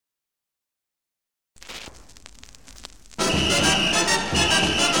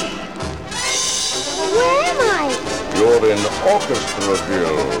out in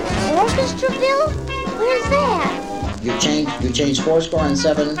Orchestraville. Orchestraville? Where's that? You change four score and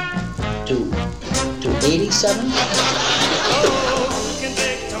seven to 87?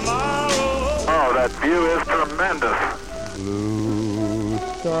 Oh, that view is tremendous. Blue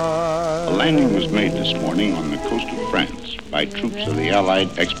sky. A landing was made this morning on the coast of France by troops of the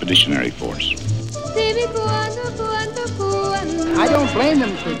Allied Expeditionary Force. I don't blame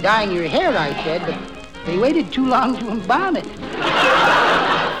them for dyeing your hair, I said, but they waited too long to embalm it.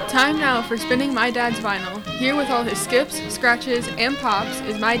 Time now for spinning my dad's vinyl. Here with all his skips, scratches, and pops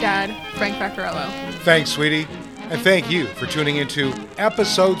is my dad, Frank Vaccarello. Thanks, sweetie. And thank you for tuning into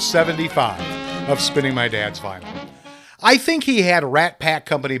episode 75 of Spinning My Dad's Vinyl. I think he had Rat Pack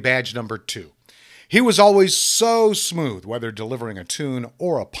Company badge number 2. He was always so smooth, whether delivering a tune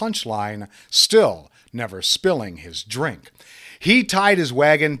or a punchline, still never spilling his drink. He tied his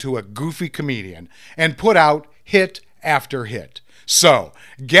wagon to a goofy comedian and put out hit after hit. So,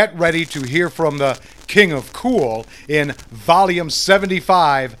 get ready to hear from the King of Cool in Volume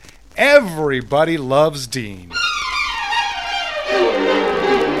 75, Everybody Loves Dean.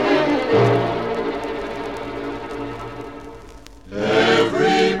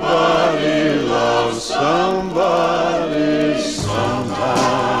 Everybody loves somebody sometime.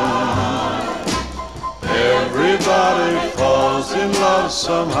 Everybody falls in love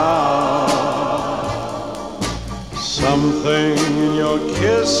somehow. Something in your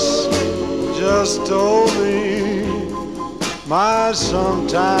kiss just told me my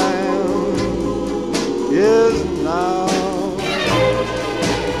sometime is now.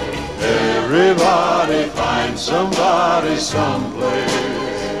 Everybody finds somebody someplace.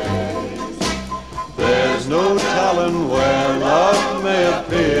 There's no telling where love may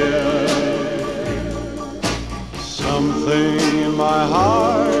appear. Something in my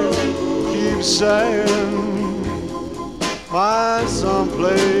heart keeps saying my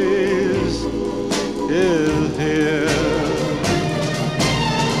someplace is here.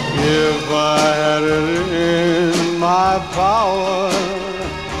 If I had it in my power,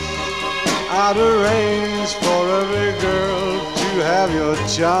 I'd arrange for every girl to have your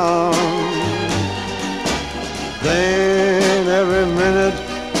charm. Then every minute,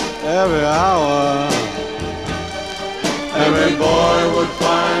 every hour, every boy would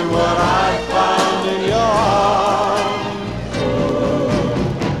find what I found in your arms.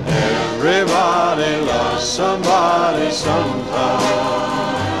 Everybody loves somebody sometime.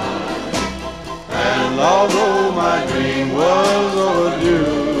 And although my dream was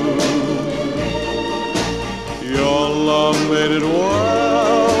overdue, your love made it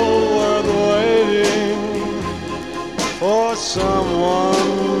well worth waiting for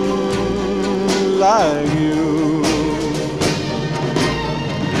someone like you.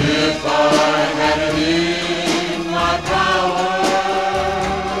 If I had it in my power,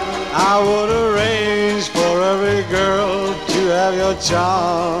 I would arrange for every girl to have your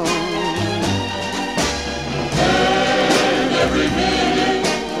charm. And every minute,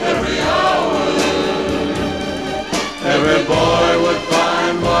 every hour, every boy would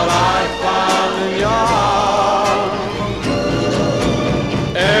find what I found in your arms.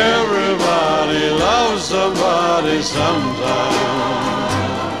 Everybody loves somebody sometime.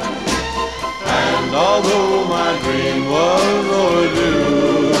 And although my dream was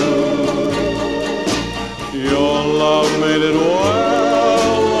overdue, your love made it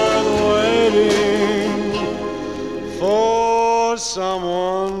well worth waiting for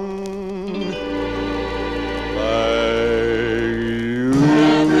someone like you.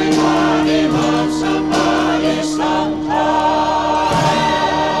 Everybody loves somebody sometime.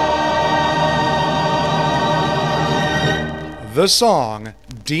 The song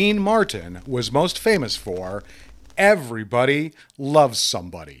Dean Martin was most famous for, Everybody Loves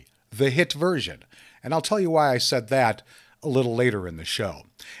Somebody, the hit version. And I'll tell you why I said that a little later in the show.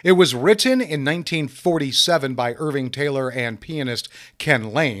 It was written in 1947 by Irving Taylor and pianist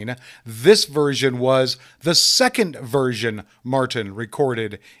Ken Lane. This version was the second version Martin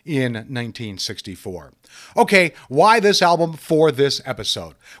recorded in 1964. Okay, why this album for this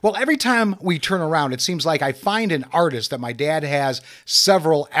episode? Well, every time we turn around, it seems like I find an artist that my dad has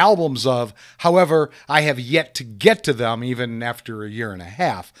several albums of. However, I have yet to get to them even after a year and a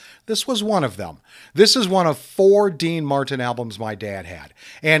half. This was one of them. This is one of 4 Dean Martin albums my dad had,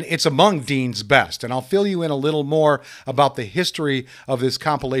 and it's among Dean's best, and I'll fill you in a little more about the history of this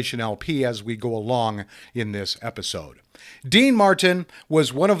compilation LP as we go along in this episode. Dean Martin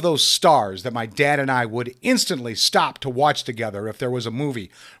was one of those stars that my dad and I would instantly stop to watch together if there was a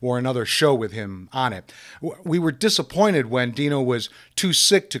movie or another show with him on it. We were disappointed when Dino was too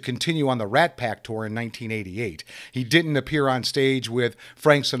sick to continue on the Rat Pack tour in 1988. He didn't appear on stage with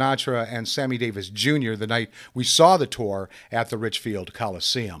Frank Sinatra and Sammy Davis Jr. the night we saw the tour at the Richfield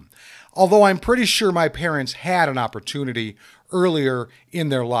Coliseum. Although I'm pretty sure my parents had an opportunity earlier in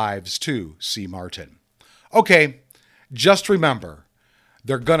their lives to see Martin. Okay, just remember,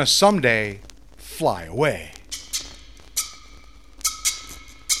 they're gonna someday fly away.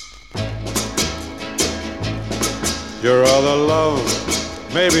 Your other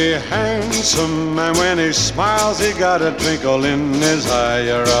love may be handsome, and when he smiles, he got a twinkle in his eye.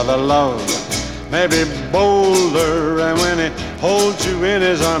 Your other love may be bolder, and when he holds you in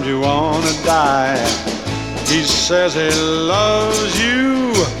his arms, you wanna die. He says he loves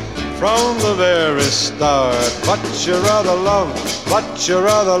you from the very start, but your other love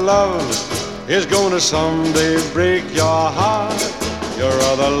is gonna someday break your heart. Your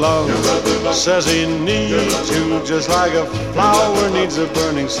other love says he needs you just like a flower needs a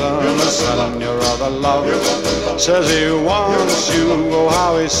burning sun. Your other love says he wants you. Oh,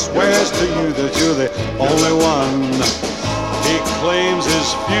 how he swears to you that you're the only one. He claims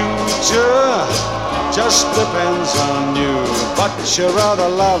his future just depends on you. But your other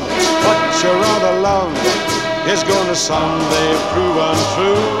love is gonna someday prove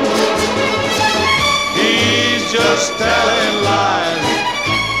untrue. He's just telling lies,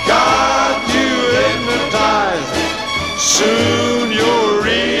 got you hypnotized. Soon you'll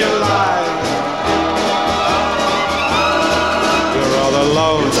realize your other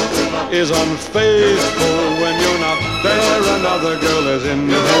love is unfaithful. When you're not there, another girl is in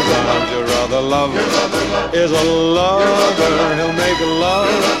his arms. Your other love is a lover. He'll make love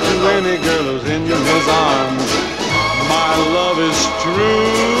to any girl who's in his arms. My love is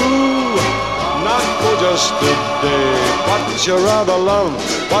true, not for just a day. But your other love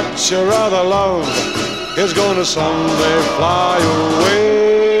is gonna someday fly away.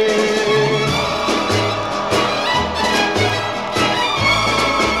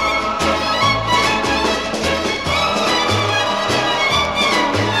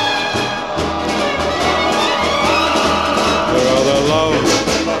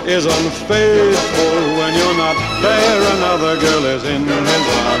 Is unfaithful when you're not there. Another girl is in his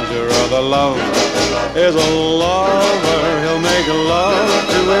arms. Your other love is a lover. He'll make love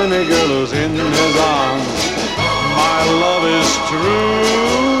to any girl who's in his arms. My love is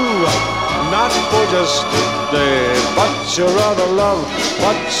true, not for just a day. But your other love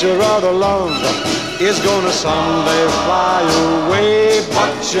is gonna someday fly away.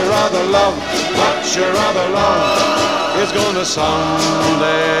 But your other love is gonna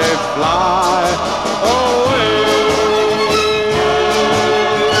someday fly away.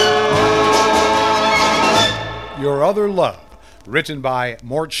 Your Other Love, written by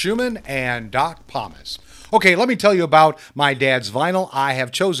Mort Schumann and Doc Pomus. Okay, let me tell you about my dad's vinyl I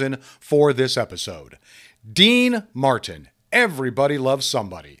have chosen for this episode. Dean Martin, Everybody Loves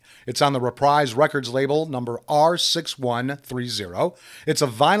Somebody. It's on the Reprise Records label, number R6130. It's a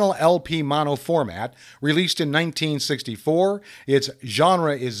vinyl LP mono format, released in 1964. Its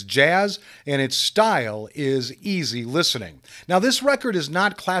genre is jazz, and its style is easy listening. Now, this record is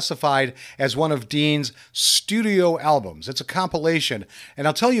not classified as one of Dean's studio albums. It's a compilation, and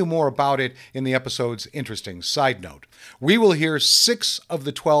I'll tell you more about it in the episode's interesting side note. We will hear 6 of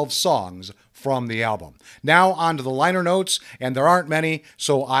the 12 songs from the album. Now on to the liner notes, and there aren't many,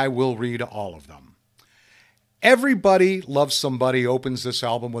 so I will read all of them. Everybody Loves Somebody opens this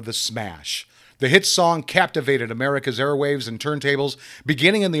album with a smash. The hit song captivated America's airwaves and turntables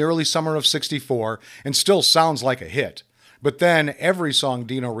beginning in the early summer of '64 and still sounds like a hit. But then every song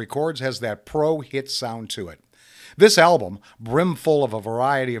Dino records has that pro-hit sound to it. This album, brimful of a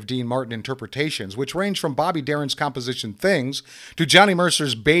variety of Dean Martin interpretations, which range from Bobby Darin's composition Things to Johnny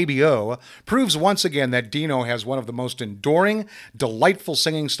Mercer's Baby O, proves once again that Dino has one of the most enduring, delightful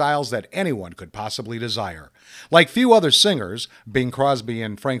singing styles that anyone could possibly desire. Like few other singers, Bing Crosby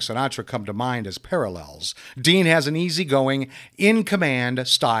and Frank Sinatra come to mind as parallels, Dean has an easygoing, in-command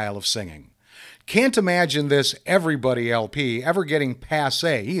style of singing. Can't imagine this Everybody LP ever getting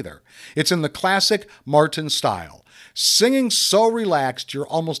passé either. It's in the classic Martin style. Singing so relaxed you're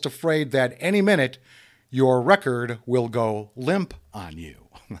almost afraid that any minute your record will go limp on you.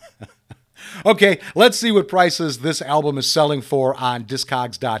 Okay, let's see what prices this album is selling for on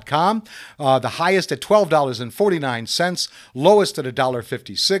Discogs.com. The highest at $12.49, lowest at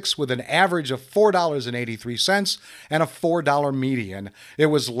 $1.56, with an average of $4.83 and a $4 median. It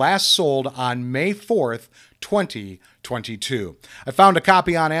was last sold on May 4th, 2022. I found a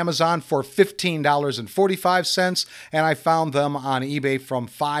copy on Amazon for $15.45, and I found them on eBay from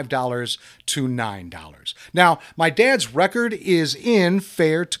 $5 to $9. Now, my dad's record is in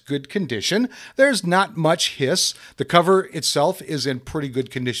fair to good condition. There's not much hiss. The cover itself is in pretty good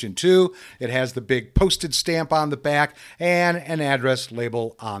condition too. It has the big postage stamp on the back and an address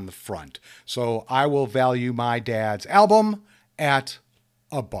label on the front. So I will value my dad's album at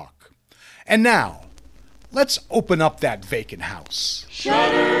 $1. And now, let's open up that vacant house.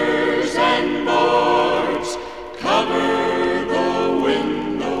 Shutters and boards cover the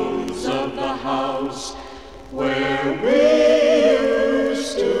windows of the house where we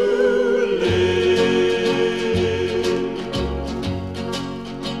used to live.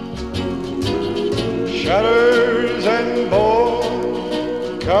 Shutters and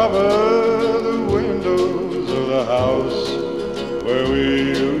boards cover the windows of the house where we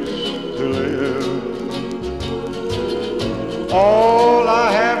used to live. All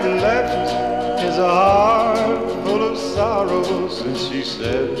I have left is a heart full of sorrow, since she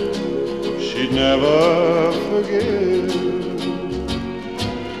said she'd never forgive.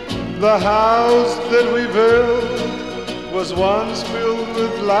 The house that we built was once filled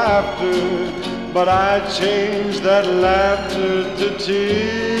with laughter, but I changed that laughter to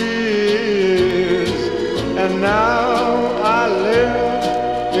tears. And now I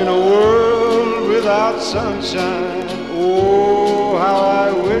live in a world without sunshine. Oh, how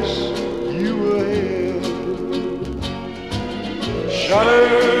I wish you were here.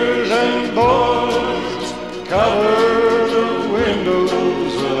 Shutters and boards cover the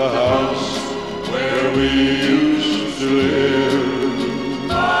windows of the house where we used to live.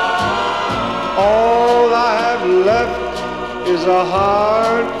 All I have left is a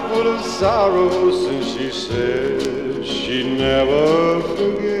heart full of sorrow, since she said she'd never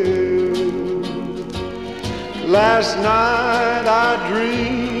forgive. Last night I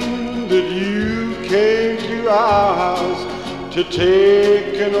dreamed that you came to our house to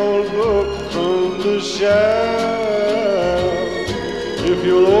take an old book from the shelf. If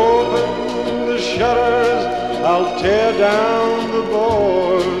you'll open the shutters, I'll tear down the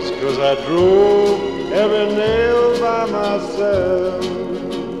boards, 'cause I drove every nail by myself.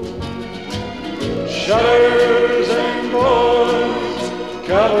 Shutters and boards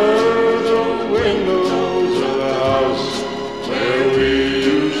cover the windows where we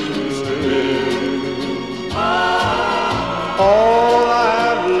used to live. All I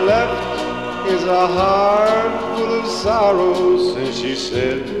have left is a heart full of sorrow, since she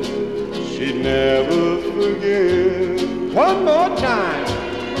said she'd never forgive. One more time.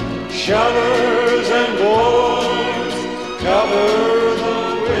 Shutters and boards cover the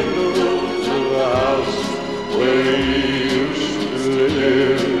windows of the house where we used to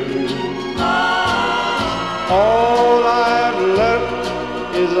live. All I've left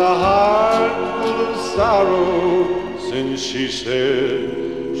is a heart full of sorrow, since she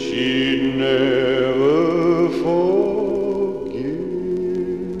said she'd never forgive.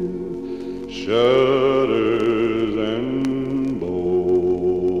 Shutters and boards.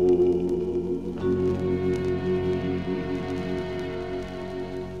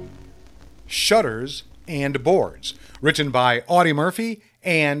 Shutters and Boards, written by Audie Murphy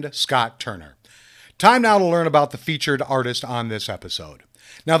and Scott Turner. Time now to learn about the featured artist on this episode.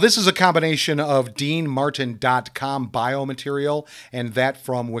 Now, this is a combination of DeanMartin.com bio material and that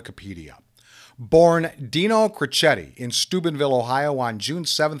from Wikipedia. Born Dino Crocetti in Steubenville, Ohio on June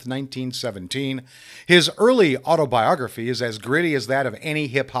 7, 1917, his early autobiography is as gritty as that of any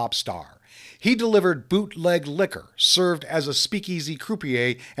hip-hop star. He delivered bootleg liquor, served as a speakeasy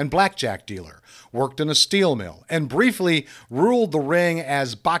croupier and blackjack dealer, worked in a steel mill, and briefly ruled the ring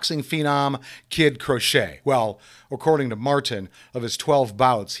as boxing phenom Kid Crochet. Well, according to Martin, of his 12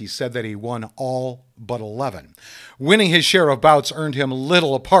 bouts, he said that he won all but 11. Winning his share of bouts earned him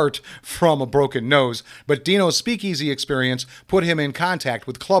little apart from a broken nose, but Dino's speakeasy experience put him in contact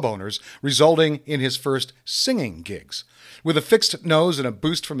with club owners, resulting in his first singing gigs. With a fixed nose and a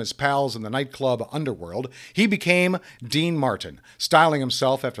boost from his pals in the nightclub underworld, he became Dean Martin, styling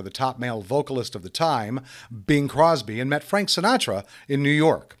himself after the top male vocalist of the time, Bing Crosby, and met Frank Sinatra in New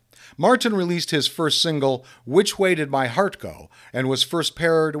York. Martin released his first single, Which Way Did My Heart Go?, and was first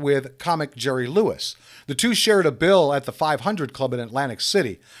paired with comic Jerry Lewis. The two shared a bill at the 500 Club in Atlantic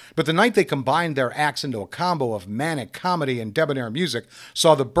City, but the night they combined their acts into a combo of manic comedy and debonair music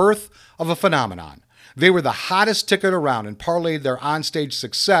saw the birth of a phenomenon. They were the hottest ticket around and parlayed their onstage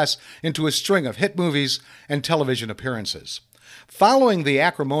success into a string of hit movies and television appearances. Following the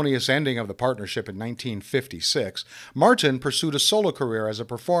acrimonious ending of the partnership in 1956, Martin pursued a solo career as a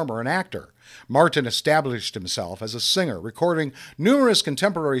performer and actor. Martin established himself as a singer, recording numerous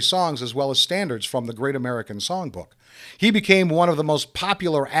contemporary songs as well as standards from the Great American Songbook. He became one of the most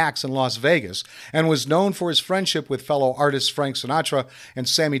popular acts in Las Vegas and was known for his friendship with fellow artists Frank Sinatra and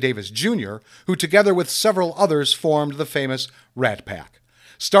Sammy Davis Jr., who together with several others formed the famous Rat Pack.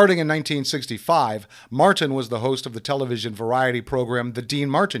 Starting in 1965, Martin was the host of the television variety program The Dean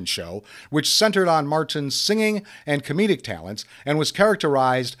Martin Show, which centered on Martin's singing and comedic talents and was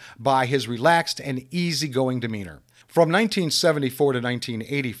characterized by his relaxed and easygoing demeanor. From 1974 to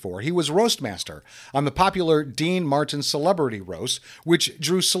 1984, he was roastmaster on the popular Dean Martin Celebrity Roast, which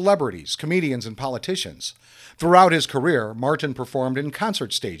drew celebrities, comedians, and politicians. Throughout his career, Martin performed in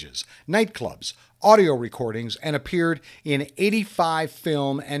concert stages, nightclubs, audio recordings, and appeared in 85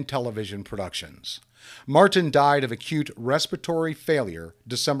 film and television productions. Martin died of acute respiratory failure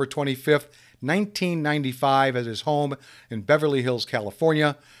December 25, 1995, at his home in Beverly Hills,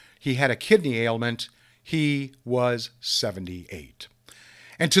 California. He had a kidney ailment. He was 78.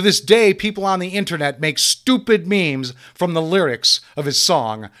 And to this day, people on the internet make stupid memes from the lyrics of his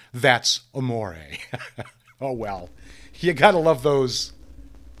song, That's Amore. Oh well, you gotta love those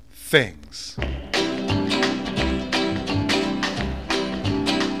things.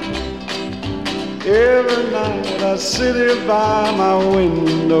 Every night I sit here by my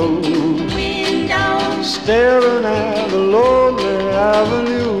window, staring at the lonely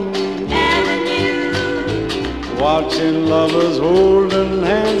avenue, watching lovers holding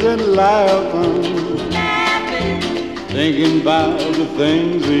hands and laughing, thinking about the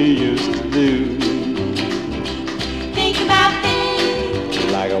things we used to do. Think about things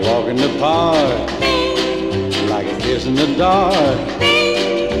like a walk in the park, like a kiss in the dark,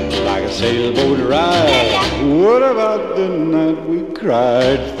 like a sailboat ride. What about the night we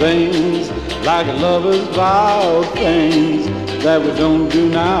cried? Things like lovers vow, things that we don't do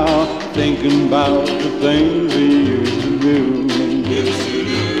now, thinking about the things we used to do.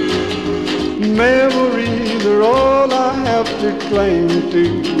 Memories are all I have to cling to,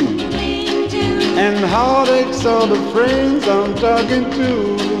 and heartaches are the friends I'm talking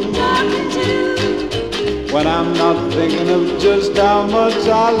to. When I'm not thinking of just how much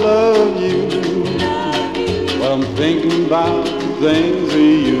I love you, well, I'm thinking about the things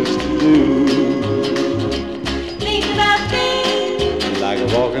we used to do. Think about things like a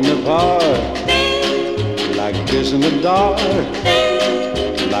walk in the park, like a kiss in the dark,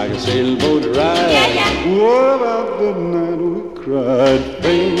 like a sailboat ride. What about the night we cried?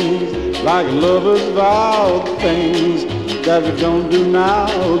 Things like lovers vow, things that we don't do now,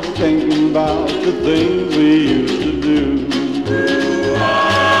 thinking about the things we used to do.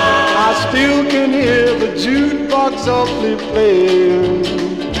 I still can hear the jukebox softly playing,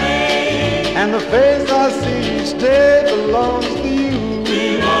 and the face I see each day belongs to you.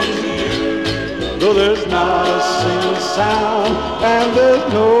 Though there's not a single sound and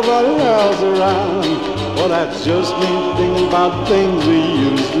there's nobody else around, well, that's just me thinking about things we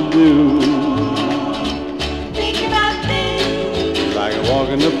used to do. Think about things like a walk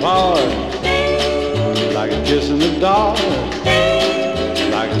in the park, like a kiss in the dark,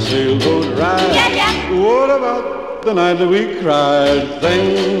 like a sailboat ride. What about the night that we cried?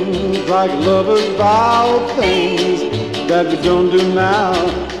 Things like lovers vow, things that we don't do now,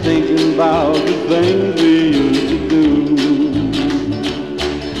 thinking about the things we used to do.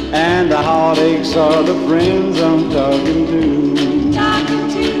 And the heartaches are the friends I'm talking to.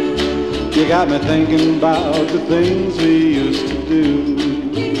 You got me thinking about the things we used to do.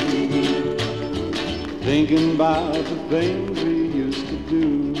 Thinking about the things we used to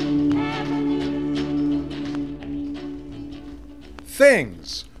do.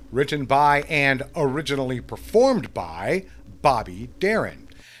 Things, written by and originally performed by Bobby Darin.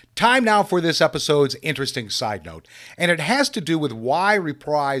 Time now for this episode's interesting side note, and it has to do with why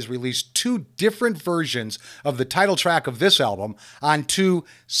Reprise released two different versions of the title track of this album on two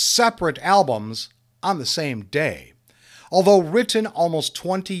separate albums on the same day. Although written almost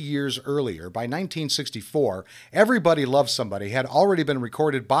 20 years earlier, by 1964, Everybody Loves Somebody had already been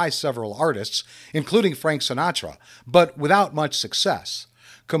recorded by several artists, including Frank Sinatra, but without much success.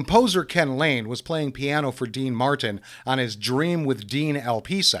 Composer Ken Lane was playing piano for Dean Martin on his Dream with Dean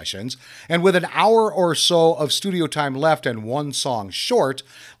LP sessions, and with an hour or so of studio time left and one song short,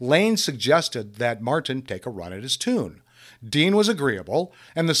 Lane suggested that Martin take a run at his tune. Dean was agreeable,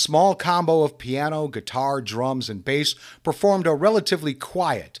 and the small combo of piano, guitar, drums, and bass performed a relatively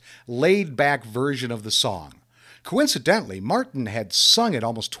quiet, laid-back version of the song. Coincidentally, Martin had sung it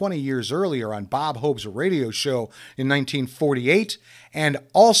almost 20 years earlier on Bob Hope's radio show in 1948, and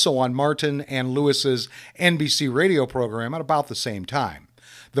also on Martin and Lewis's NBC radio program at about the same time.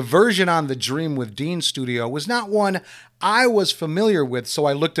 The version on the Dream with Dean studio was not one I was familiar with, so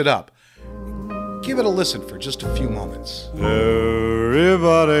I looked it up. Give it a listen for just a few moments.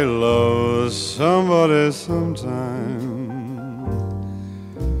 Everybody loves somebody sometime.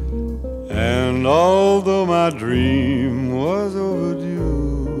 And although my dream was overdue,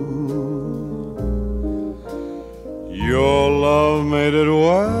 your love made it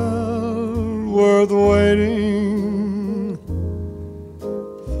well worth waiting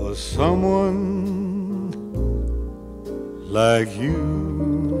for someone like you.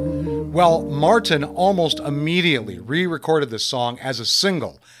 Well, Martin almost immediately re-recorded this song as a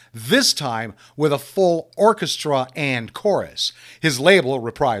single, this time with a full orchestra and chorus. His label,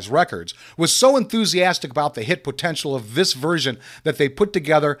 Reprise Records, was so enthusiastic about the hit potential of this version that they put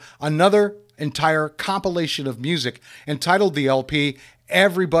together another entire compilation of music entitled the LP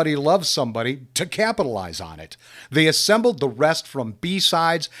Everybody Loves Somebody to capitalize on it. They assembled the rest from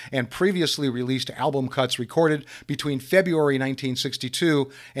B-sides and previously released album cuts recorded between February 1962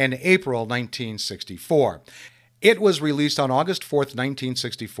 and April 1964. It was released on August 4th,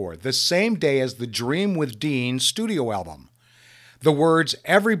 1964, the same day as the Dream with Dean studio album. The words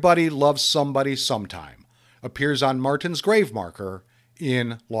 "Everybody Loves Somebody Sometime" appears on Martin's grave marker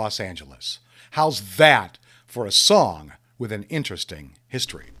in Los Angeles. How's that for a song with an interesting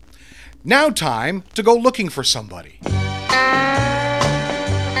history? Now time to go looking for somebody.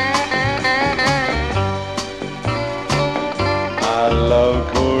 I love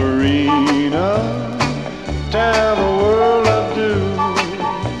Corina. Tell the world I do.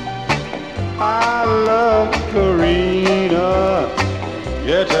 I love Corina.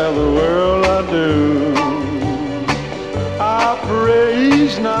 Yeah, tell the world I do. I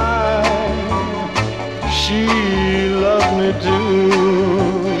praise night. She loves me too.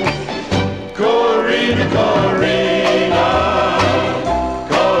 Corina, Corina.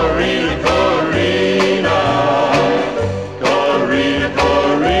 Corina, Corina. Corina,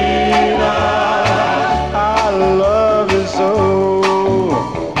 Corina. I love you so.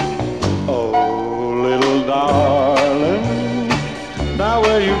 Oh, little darling, now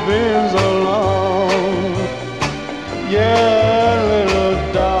where you been so long? Yeah, little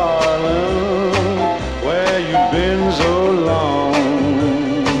darling, where you been so long?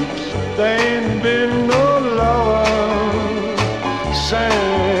 There ain't been no lover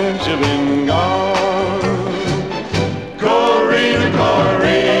since you've been gone. Corina,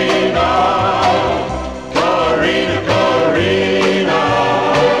 Corina. Corina, Corina,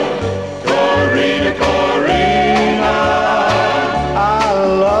 Corina, Corina, I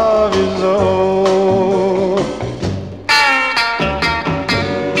love you so.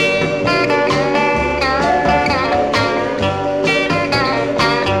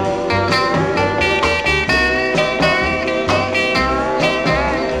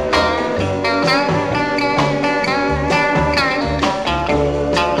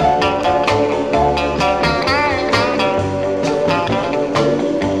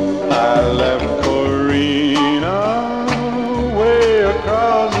 I left Corina way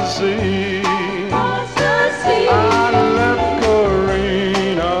across the sea. I left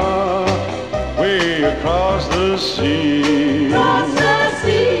Corina way across the sea.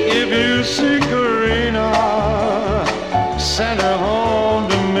 If you see Corina, send her home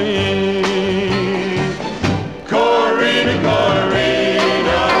to me. Corina,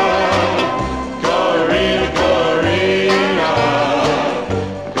 Corina, Corina, Corina.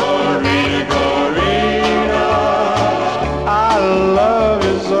 Corina, Corina, I love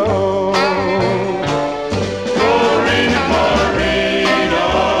you so. Corina, Corina,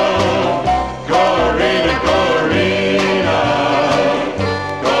 Corina, Corina,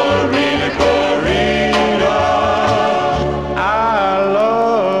 Corina, Corina, I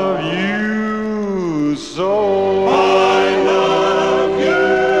love you so. I love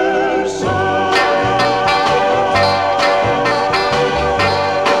you so.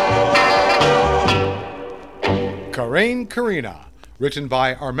 Karain Korina, written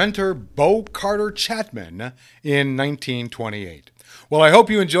by our mentor Bo Carter Chapman in 1928. Well, I hope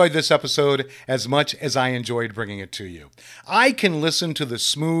you enjoyed this episode as much as I enjoyed bringing it to you. I can listen to the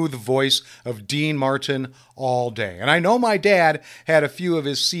smooth voice of Dean Martin all day, and I know my dad had a few of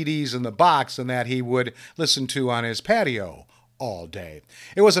his CDs in the box and that he would listen to on his patio all day.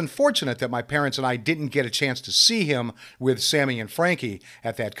 It was unfortunate that my parents and I didn't get a chance to see him with Sammy and Frankie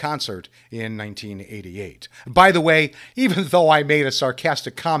at that concert in 1988. By the way, even though I made a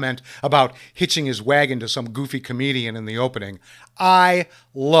sarcastic comment about hitching his wagon to some goofy comedian in the opening, I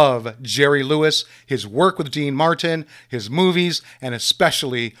love Jerry Lewis, his work with Dean Martin, his movies, and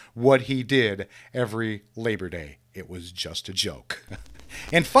especially what he did every Labor Day. It was just a joke.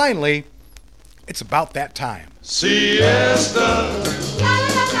 And finally, it's about that time. Siesta,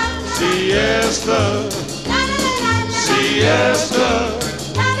 siesta, siesta,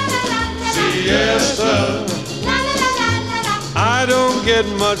 siesta. I don't get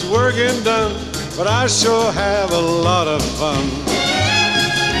much working done, but I sure have a lot of fun.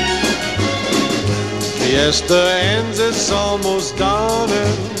 Siesta ends, it's almost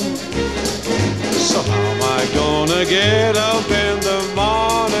dawning. So how am I gonna get up in the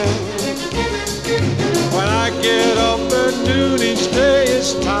morning? When I get up at noon each day,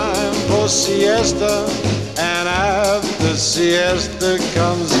 it's time for siesta. And after siesta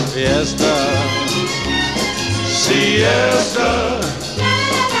comes fiesta. Siesta,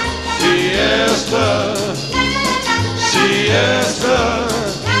 siesta, siesta,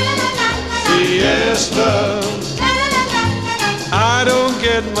 siesta. I don't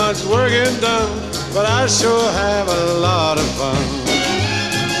get much working done, but I sure have a lot of fun.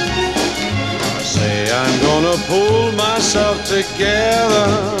 Say I'm gonna pull myself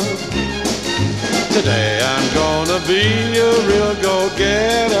together. Today I'm gonna be a real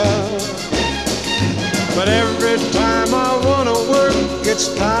go-getter. But every time I wanna work, it's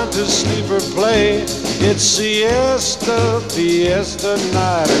time to sleep or play. It's siesta, fiesta,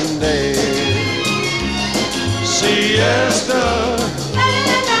 night and day. Siesta,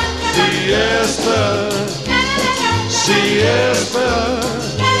 fiesta, siesta,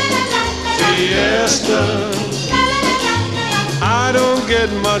 fiesta. I don't get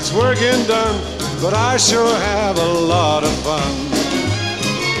much working done, but I sure have a lot of fun.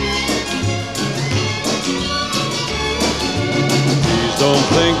 Please don't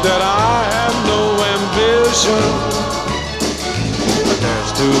think that I have no ambition, but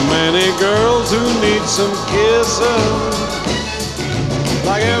there's too many girls who need some kissing.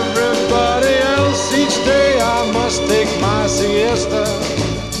 Like everybody else, each day I must take my siesta,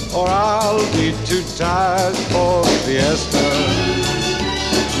 or I'll be too tired for fiesta.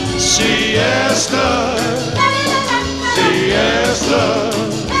 Siesta, fiesta,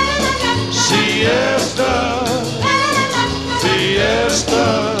 siesta, fiesta.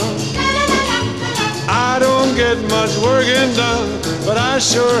 I don't get much working done, but I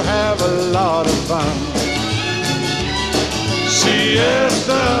sure have a lot of fun.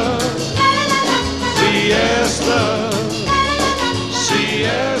 Siesta, fiesta,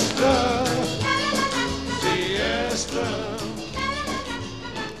 siesta, fiesta.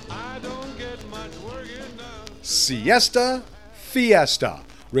 I don't get much working done. Siesta, Fiesta,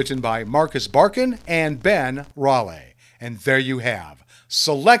 written by Marcus Barkin and Ben Raleigh. And there you have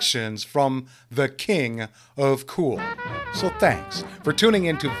selections from the King of Cool. So thanks for tuning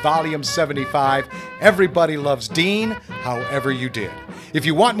into Volume 75, Everybody Loves Dean, However You Did. If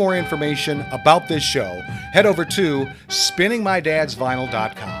you want more information about this show, head over to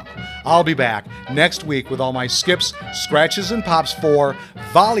spinningmydadsvinyl.com. I'll be back next week with all my skips, scratches, and pops for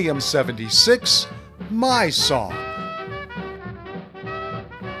Volume 76, My Song.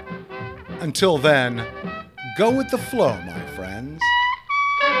 Until then, go with the flow, my friends.